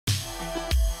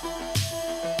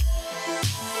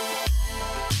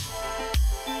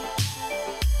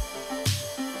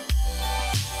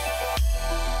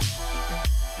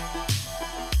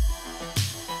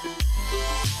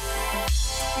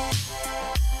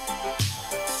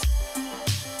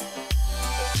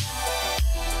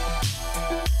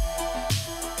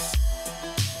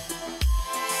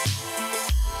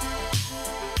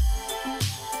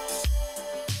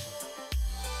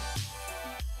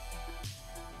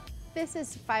This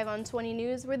is 5 on 20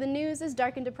 News, where the news is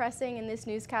dark and depressing and this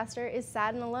newscaster is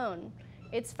sad and alone.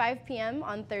 It's 5 p.m.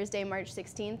 on Thursday, March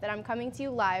 16th, and I'm coming to you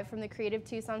live from the Creative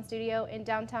Tucson studio in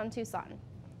downtown Tucson.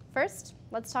 First,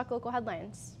 let's talk local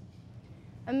headlines.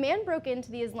 A man broke into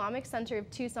the Islamic Center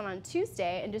of Tucson on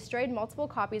Tuesday and destroyed multiple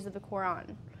copies of the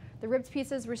Quran. The ripped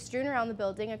pieces were strewn around the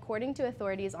building, according to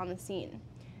authorities on the scene.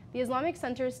 The Islamic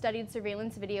Center studied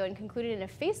surveillance video and concluded in a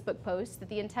Facebook post that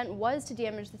the intent was to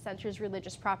damage the center's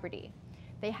religious property.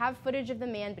 They have footage of the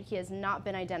man, but he has not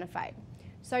been identified.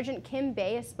 Sergeant Kim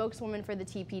Bay, a spokeswoman for the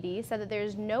TPD, said that there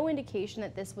is no indication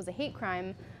that this was a hate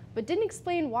crime, but didn't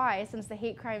explain why, since the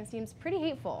hate crime seems pretty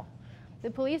hateful. The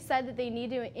police said that they need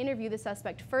to interview the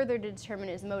suspect further to determine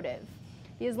his motive.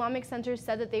 The Islamic Center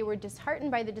said that they were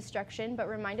disheartened by the destruction, but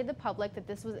reminded the public that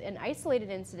this was an isolated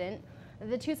incident.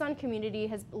 The Tucson community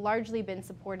has largely been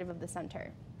supportive of the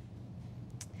center.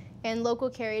 And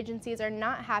local care agencies are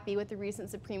not happy with the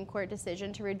recent Supreme Court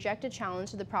decision to reject a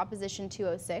challenge to the Proposition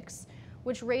 206,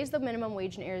 which raised the minimum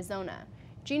wage in Arizona.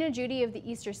 Gina Judy of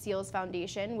the Easter Seals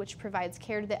Foundation, which provides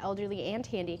care to the elderly and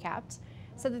handicapped,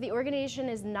 said that the organization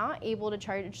is not able to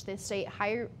charge the state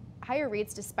higher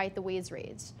rates despite the wage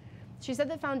raise. She said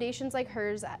that foundations like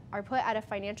hers are put at a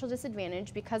financial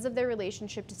disadvantage because of their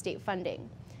relationship to state funding.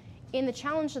 In the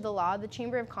challenge to the law, the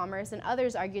Chamber of Commerce and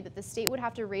others argued that the state would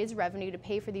have to raise revenue to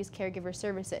pay for these caregiver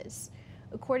services.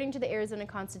 According to the Arizona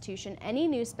Constitution, any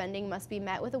new spending must be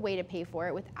met with a way to pay for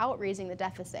it without raising the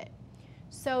deficit.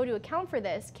 So, to account for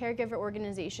this, caregiver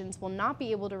organizations will not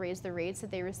be able to raise the rates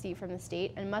that they receive from the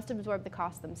state and must absorb the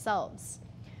cost themselves.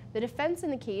 The defense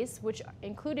in the case, which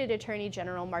included Attorney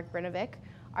General Mark Brnovich,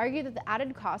 argued that the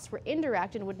added costs were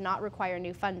indirect and would not require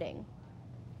new funding.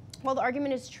 While the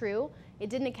argument is true, it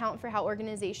didn't account for how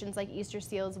organizations like Easter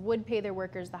Seals would pay their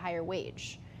workers the higher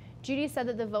wage. Judy said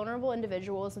that the vulnerable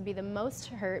individuals would be the most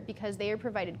hurt because they are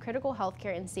provided critical health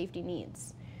care and safety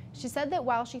needs. She said that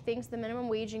while she thinks the minimum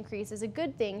wage increase is a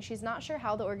good thing, she's not sure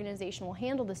how the organization will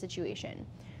handle the situation.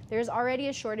 There is already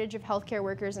a shortage of healthcare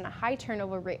workers and a high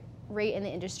turnover rate in the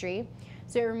industry,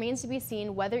 so it remains to be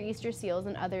seen whether Easter Seals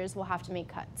and others will have to make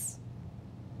cuts.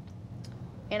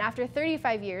 And after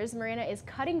 35 years, Marana is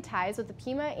cutting ties with the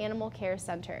Pima Animal Care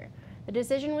Center. The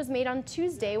decision was made on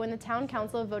Tuesday when the town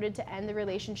council voted to end the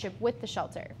relationship with the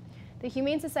shelter. The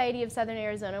Humane Society of Southern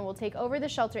Arizona will take over the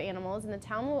shelter animals, and the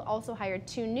town will also hire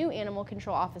 2 new animal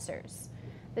control officers.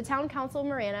 The town council of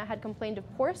Marana had complained of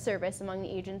poor service among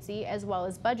the agency as well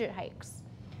as budget hikes.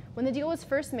 When the deal was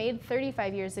first made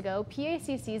 35 years ago,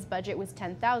 PACC's budget was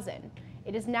 $10,000.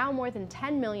 It is now more than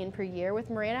 $10 million per year, with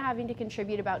Marana having to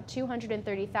contribute about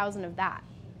 $230,000 of that.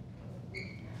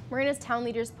 Marana's town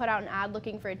leaders put out an ad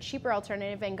looking for a cheaper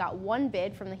alternative and got 1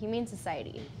 bid from the Humane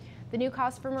Society. The new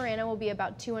cost for Marana will be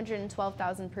about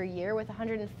 $212,000 per year, with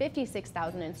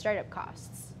 $156,000 in startup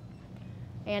costs.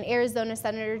 And Arizona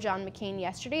Senator John McCain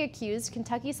yesterday accused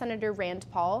Kentucky Senator Rand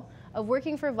Paul of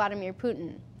working for Vladimir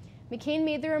Putin. McCain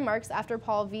made the remarks after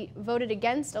Paul voted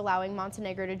against allowing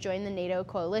Montenegro to join the NATO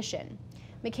coalition.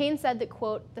 McCain said that,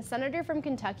 quote, "The senator from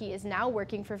Kentucky is now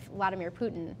working for Vladimir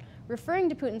Putin," referring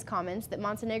to Putin's comments that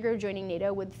Montenegro joining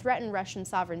NATO would threaten Russian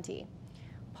sovereignty.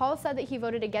 Paul said that he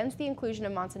voted against the inclusion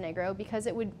of Montenegro because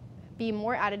it would be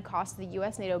more added cost to the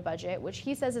U.S. NATO budget, which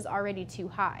he says is already too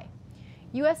high.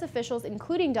 U.S. officials,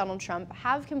 including Donald Trump,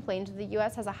 have complained that the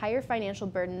U.S. has a higher financial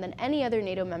burden than any other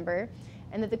NATO member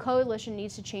and that the coalition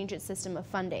needs to change its system of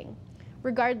funding.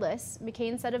 Regardless,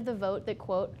 McCain said of the vote that,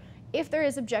 quote, "If there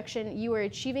is objection, you are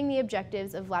achieving the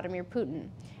objectives of Vladimir Putin,"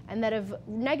 and that a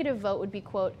negative vote would be,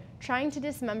 quote, "trying to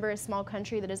dismember a small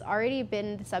country that has already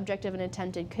been the subject of an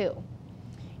attempted coup."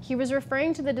 He was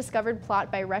referring to the discovered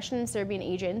plot by Russian and Serbian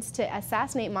agents to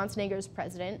assassinate Montenegro's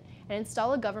president and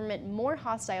install a government more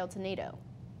hostile to NATO.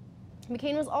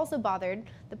 McCain was also bothered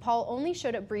that Paul only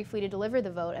showed up briefly to deliver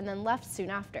the vote and then left soon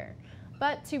after.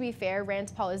 But to be fair,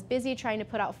 Rand Paul is busy trying to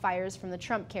put out fires from the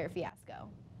Trump care fiasco.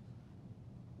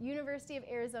 University of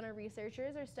Arizona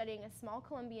researchers are studying a small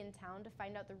Colombian town to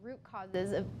find out the root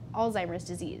causes of Alzheimer's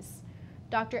disease.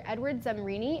 Dr. Edward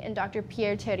Zamrini and Dr.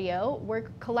 Pierre Theriot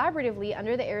work collaboratively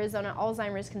under the Arizona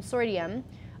Alzheimer's Consortium,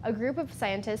 a group of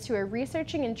scientists who are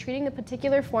researching and treating the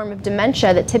particular form of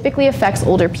dementia that typically affects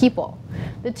older people.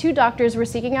 The 2 doctors were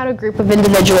seeking out a group of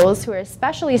individuals who are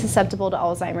especially susceptible to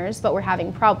Alzheimer's but were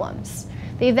having problems.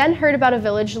 They then heard about a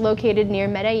village located near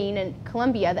Medellin in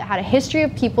Colombia that had a history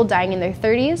of people dying in their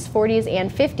 30s, 40s,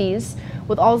 and 50s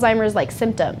with Alzheimer's-like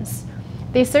symptoms.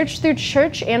 They searched through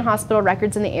church and hospital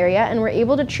records in the area and were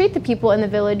able to treat the people in the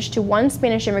village to one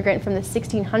Spanish immigrant from the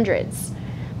 1600s.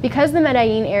 Because the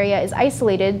Medellin area is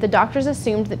isolated, the doctors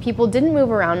assumed that people didn't move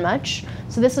around much,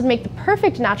 so this would make the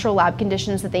perfect natural lab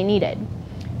conditions that they needed.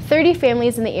 30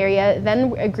 families in the area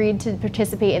then agreed to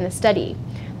participate in the study.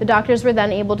 The doctors were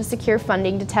then able to secure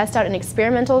funding to test out an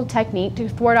experimental technique to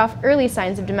thwart off early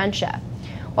signs of dementia.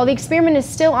 While the experiment is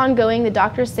still ongoing, the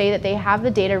doctors say that they have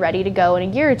the data ready to go in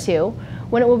a year or two,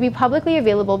 when it will be publicly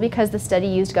available because the study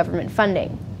used government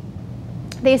funding.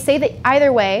 They say that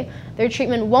either way, their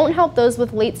treatment won't help those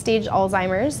with late-stage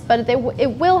Alzheimer's, but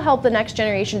it will help the next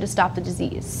generation to stop the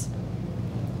disease.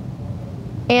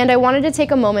 And I wanted to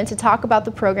take a moment to talk about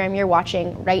the program you're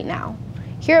watching right now.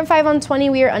 Here at 5 on 20,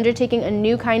 we are undertaking a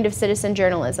new kind of citizen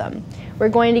journalism. We're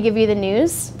going to give you the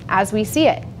news as we see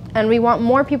it, and we want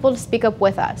more people to speak up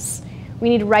with us. We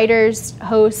need writers,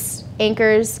 hosts,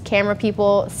 anchors, camera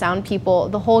people, sound people,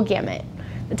 the whole gamut.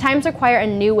 The times require a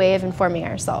new way of informing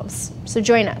ourselves. So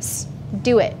join us.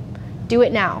 Do it. Do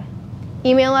it now.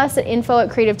 Email us at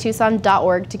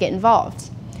info@creativetucson.org to get involved.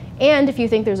 And if you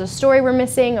think there's a story we're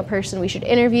missing, a person we should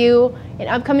interview, an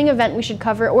upcoming event we should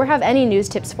cover, or have any news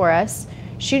tips for us,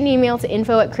 shoot an email to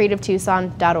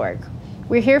info@creativetucson.org.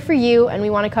 We're here for you, and we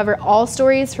want to cover all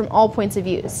stories from all points of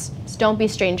view, so don't be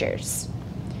strangers.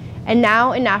 And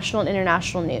now in national and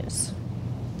international news.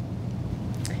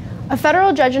 A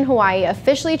federal judge in Hawaii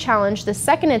officially challenged the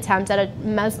second attempt at a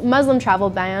Muslim travel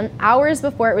ban hours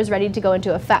before it was ready to go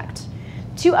into effect.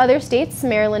 2 other states,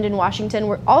 Maryland and Washington,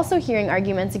 were also hearing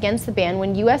arguments against the ban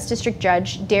when U.S. District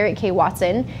Judge Derek K.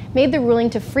 Watson made the ruling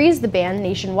to freeze the ban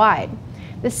nationwide.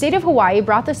 The state of Hawaii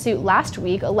brought the suit last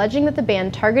week, alleging that the ban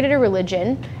targeted a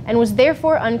religion and was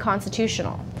therefore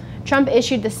unconstitutional. Trump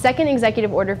issued the second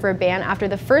executive order for a ban after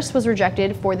the first was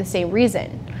rejected for the same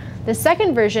reason. The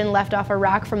second version left off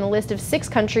Iraq from the list of 6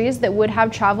 countries that would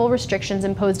have travel restrictions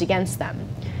imposed against them.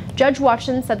 Judge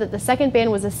Watson said that the second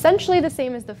ban was essentially the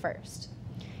same as the first.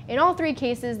 In all 3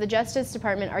 cases, the Justice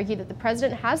Department argued that the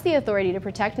president has the authority to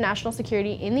protect national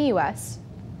security in the U.S.,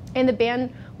 and the ban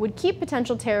would keep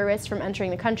potential terrorists from entering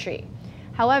the country.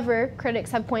 However,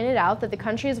 critics have pointed out that the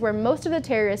countries where most of the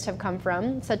terrorists have come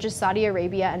from, such as Saudi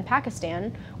Arabia and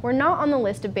Pakistan, were not on the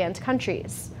list of banned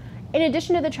countries. In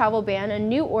addition to the travel ban, a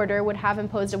new order would have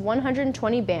imposed a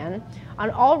 120 ban on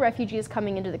all refugees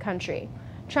coming into the country.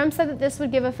 Trump said that this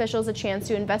would give officials a chance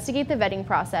to investigate the vetting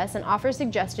process and offer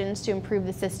suggestions to improve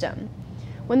the system.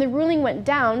 When the ruling went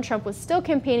down, Trump was still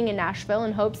campaigning in Nashville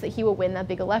in hopes that he will win that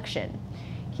big election.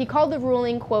 He called the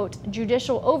ruling, quote,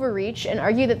 judicial overreach, and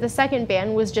argued that the second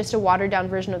ban was just a watered-down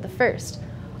version of the first,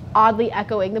 oddly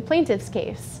echoing the plaintiff's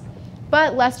case.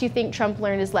 But lest you think Trump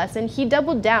learned his lesson, he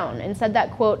doubled down and said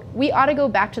that, quote, we ought to go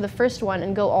back to the first one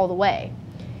and go all the way.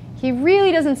 He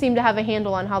really doesn't seem to have a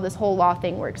handle on how this whole law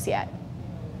thing works yet.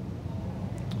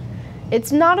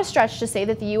 It's not a stretch to say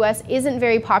that the US isn't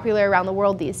very popular around the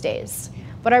world these days,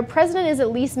 but our president is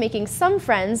at least making some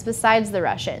friends besides the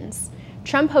Russians.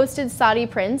 Trump hosted Saudi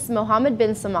Prince Mohammed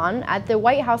bin Salman at the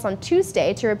White House on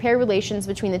Tuesday to repair relations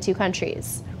between the 2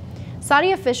 countries.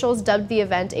 Saudi officials dubbed the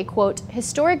event a, quote,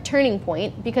 historic turning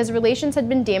point because relations had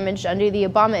been damaged under the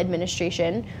Obama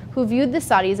administration, who viewed the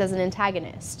Saudis as an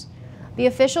antagonist. The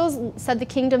officials said the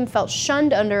kingdom felt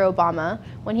shunned under Obama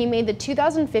when he made the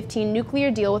 2015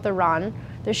 nuclear deal with Iran,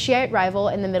 their Shiite rival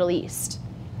in the Middle East.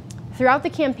 Throughout the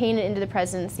campaign and into the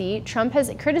presidency, Trump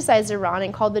has criticized Iran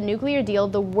and called the nuclear deal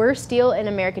the worst deal in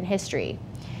American history.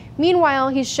 Meanwhile,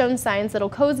 he's shown signs that'll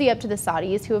cozy up to the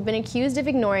Saudis, who have been accused of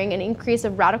ignoring an increase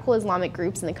of radical Islamic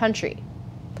groups in the country.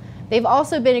 They've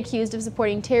also been accused of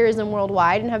supporting terrorism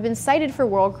worldwide and have been cited for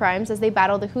war crimes as they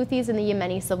battle the Houthis in the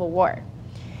Yemeni civil war.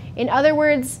 In other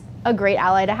words, a great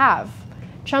ally to have.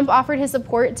 Trump offered his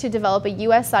support to develop a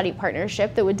U.S.-Saudi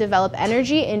partnership that would develop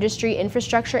energy, industry,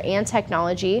 infrastructure, and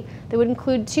technology that would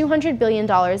include $200 billion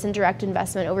in direct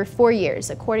investment over 4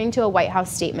 years, according to a White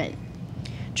House statement.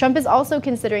 Trump is also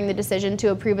considering the decision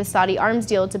to approve a Saudi arms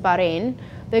deal to Bahrain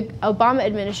the Obama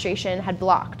administration had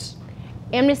blocked.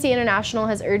 Amnesty International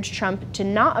has urged Trump to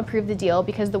not approve the deal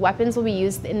because the weapons will be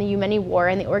used in the Yemeni war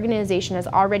and the organization has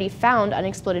already found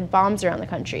unexploded bombs around the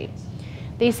country.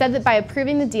 They said that by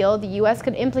approving the deal, the U.S.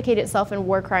 could implicate itself in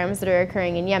war crimes that are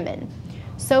occurring in Yemen.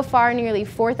 So far, nearly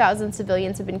 4,000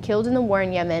 civilians have been killed in the war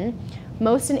in Yemen,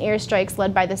 most in airstrikes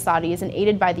led by the Saudis and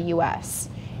aided by the U.S.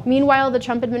 Meanwhile, the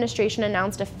Trump administration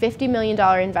announced a $50 million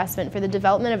investment for the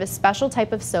development of a special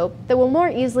type of soap that will more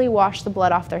easily wash the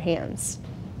blood off their hands.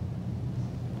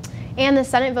 And the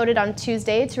Senate voted on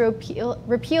Tuesday to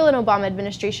repeal an Obama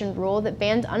administration rule that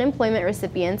banned unemployment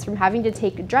recipients from having to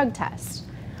take a drug test.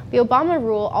 The Obama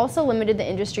rule also limited the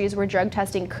industries where drug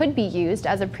testing could be used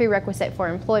as a prerequisite for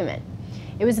employment.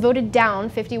 It was voted down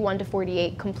 51 to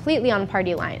 48, completely on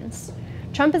party lines.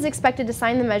 Trump is expected to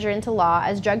sign the measure into law,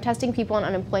 as drug testing people on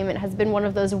unemployment has been one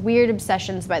of those weird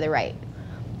obsessions by the right.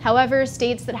 However,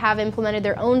 states that have implemented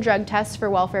their own drug tests for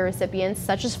welfare recipients,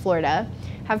 such as Florida,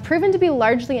 have proven to be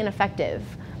largely ineffective.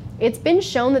 It's been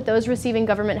shown that those receiving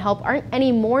government help aren't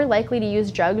any more likely to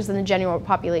use drugs than the general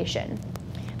population.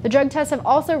 The drug tests have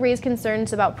also raised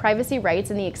concerns about privacy rights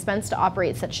and the expense to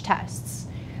operate such tests.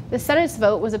 The Senate's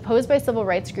vote was opposed by civil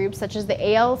rights groups such as the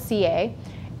ALCA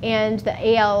and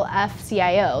the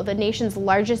ALF-CIO, the nation's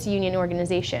largest union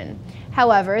organization.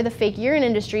 However, the fake urine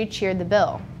industry cheered the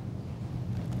bill.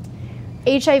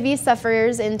 HIV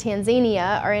sufferers in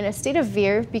Tanzania are in a state of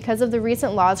fear because of the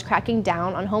recent laws cracking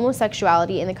down on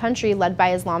homosexuality in the country led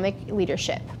by Islamic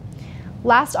leadership.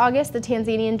 Last August, the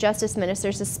Tanzanian Justice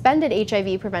Minister suspended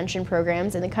HIV prevention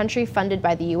programs in the country funded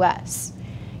by the U.S.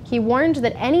 He warned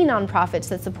that any nonprofits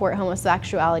that support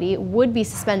homosexuality would be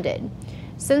suspended.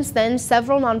 Since then,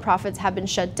 several nonprofits have been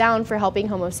shut down for helping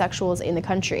homosexuals in the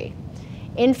country.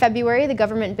 In February, the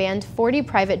government banned 40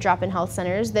 private drop-in health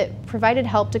centers that provided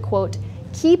help to, quote,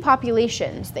 key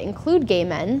populations that include gay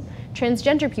men,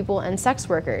 transgender people, and sex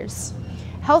workers.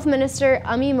 Health Minister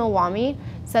Umi Mwami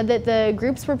said that the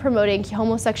groups were promoting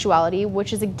homosexuality,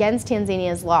 which is against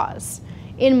Tanzania's laws.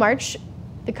 In March,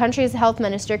 the country's health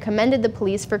minister commended the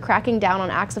police for cracking down on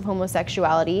acts of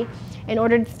homosexuality and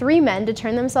ordered 3 men to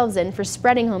turn themselves in for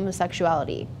spreading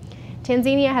homosexuality.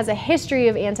 Tanzania has a history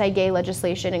of anti-gay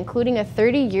legislation, including a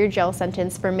 30-year jail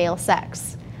sentence for male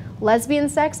sex. Lesbian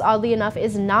sex, oddly enough,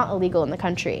 is not illegal in the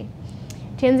country.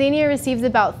 Tanzania receives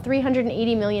about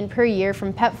 $380 million per year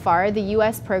from PEPFAR, the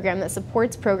U.S. program that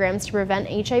supports programs to prevent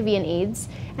HIV and AIDS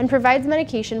and provides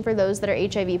medication for those that are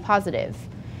HIV positive.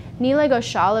 Neela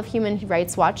Ghoshal of Human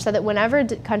Rights Watch said that whenever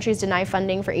countries deny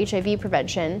funding for HIV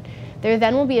prevention, there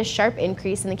then will be a sharp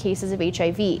increase in the cases of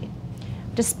HIV.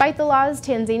 Despite the laws,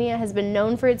 Tanzania has been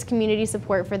known for its community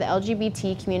support for the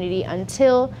LGBT community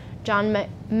until John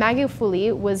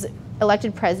Magufuli was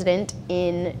elected president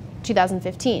in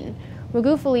 2015.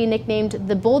 Magufuli, nicknamed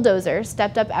the Bulldozer,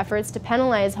 stepped up efforts to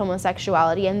penalize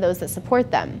homosexuality and those that support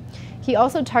them. He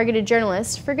also targeted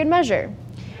journalists for good measure.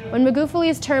 When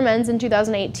Magufuli's term ends in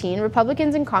 2018,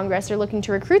 Republicans in Congress are looking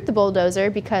to recruit the Bulldozer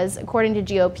because, according to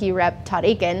GOP Rep. Todd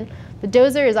Akin, the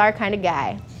Dozer is our kind of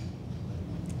guy.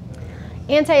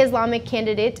 Anti-Islamic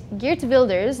candidate Geert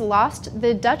Wilders lost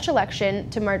the Dutch election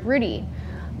to Mark Rutte,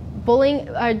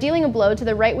 dealing a blow to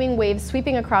the right-wing wave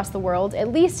sweeping across the world,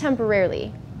 at least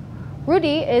temporarily.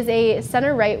 Rutte is a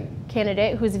center-right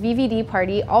candidate whose VVD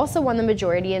party also won the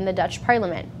majority in the Dutch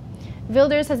parliament.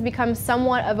 Wilders has become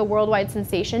somewhat of a worldwide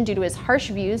sensation due to his harsh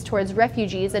views towards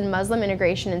refugees and Muslim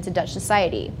integration into Dutch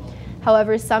society.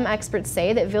 However, some experts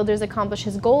say that Wilders accomplished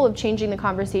his goal of changing the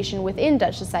conversation within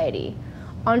Dutch society.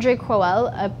 André Crowell,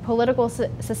 a political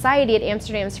society at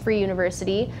Amsterdam's Free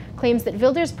University, claims that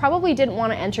Wilders probably didn't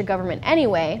want to enter government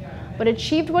anyway, but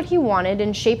achieved what he wanted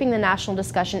in shaping the national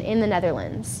discussion in the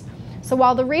Netherlands. So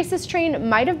while the racist train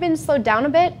might have been slowed down a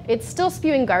bit, it's still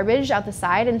spewing garbage out the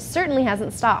side and certainly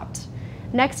hasn't stopped.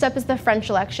 Next up is the French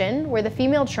election, where the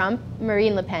female Trump,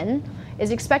 Marine Le Pen,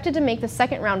 is expected to make the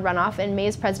second-round runoff in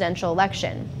May's presidential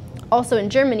election. Also in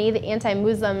Germany, the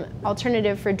anti-Muslim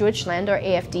Alternative for Deutschland, or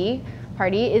AfD,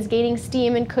 party is gaining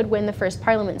steam and could win the first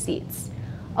parliament seats.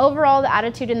 Overall, the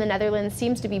attitude in the Netherlands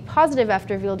seems to be positive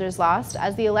after Wilders lost,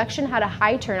 as the election had a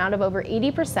high turnout of over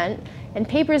 80%, and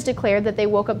papers declared that they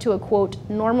woke up to a, quote,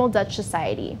 normal Dutch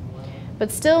society.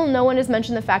 But still, no one has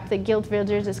mentioned the fact that Geert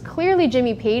Wilders is clearly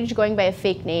Jimmy Page going by a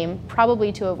fake name,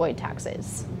 probably to avoid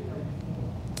taxes.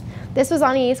 This was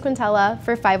Anais Quintella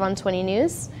for 5 on 20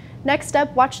 News. Next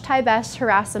up, watch Ty Best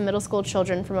harass some middle school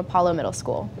children from Apollo Middle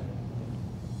School.